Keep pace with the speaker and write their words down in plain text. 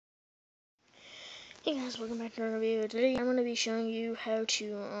Hey guys, welcome back to another video. Today I'm going to be showing you how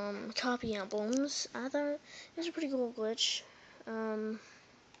to copy emblems. I thought it was a pretty cool glitch in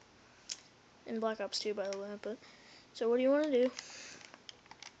Black Ops 2, by the way. But so what do you want to do?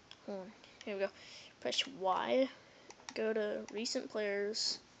 Hold on, here we go. Press Y, go to recent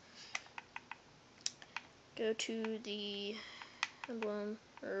players, go to the emblem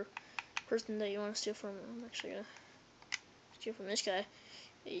or person that you want to steal from. I'm actually gonna steal from this guy.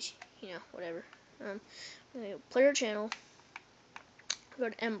 He's, whatever. I'm gonna go player channel. Go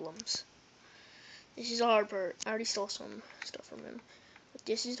to emblems. This is the hard part. I already stole some stuff from him, but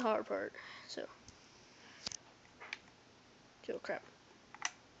this is the hard part. So crap.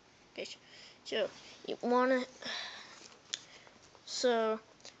 Okay, so you wanna. So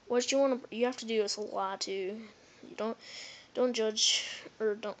what you have to do is a lot too. You don't judge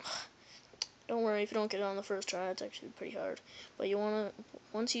or don't worry if you don't get it on the first try. It's actually pretty hard. But you wanna,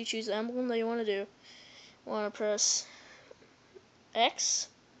 once you choose the emblem that you wanna do, you wanna press X,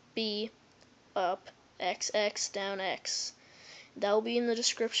 B, up, X, X, down, X. That will be in the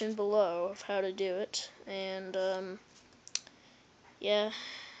description below of how to do it. And yeah,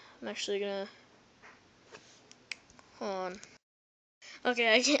 I'm actually gonna hold on.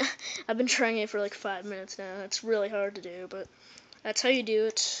 Okay, I can't. I've been trying it for like 5 minutes now. It's really hard to do, but that's how you do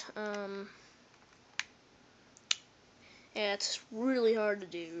it. Yeah, it's really hard to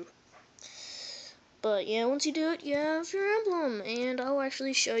do. But yeah, once you do it, you have your emblem, and I'll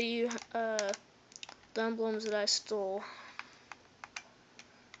actually show you the emblems that I stole.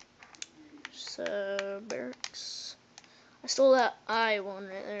 So barracks. I stole that eye one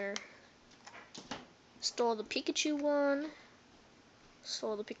right there. Stole the Pikachu one.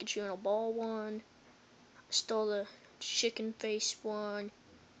 Stole the Pikachu in a ball one. Stole the chicken face one.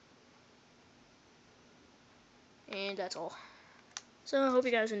 And that's all. So I hope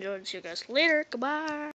you guys enjoyed. See you guys later. Goodbye.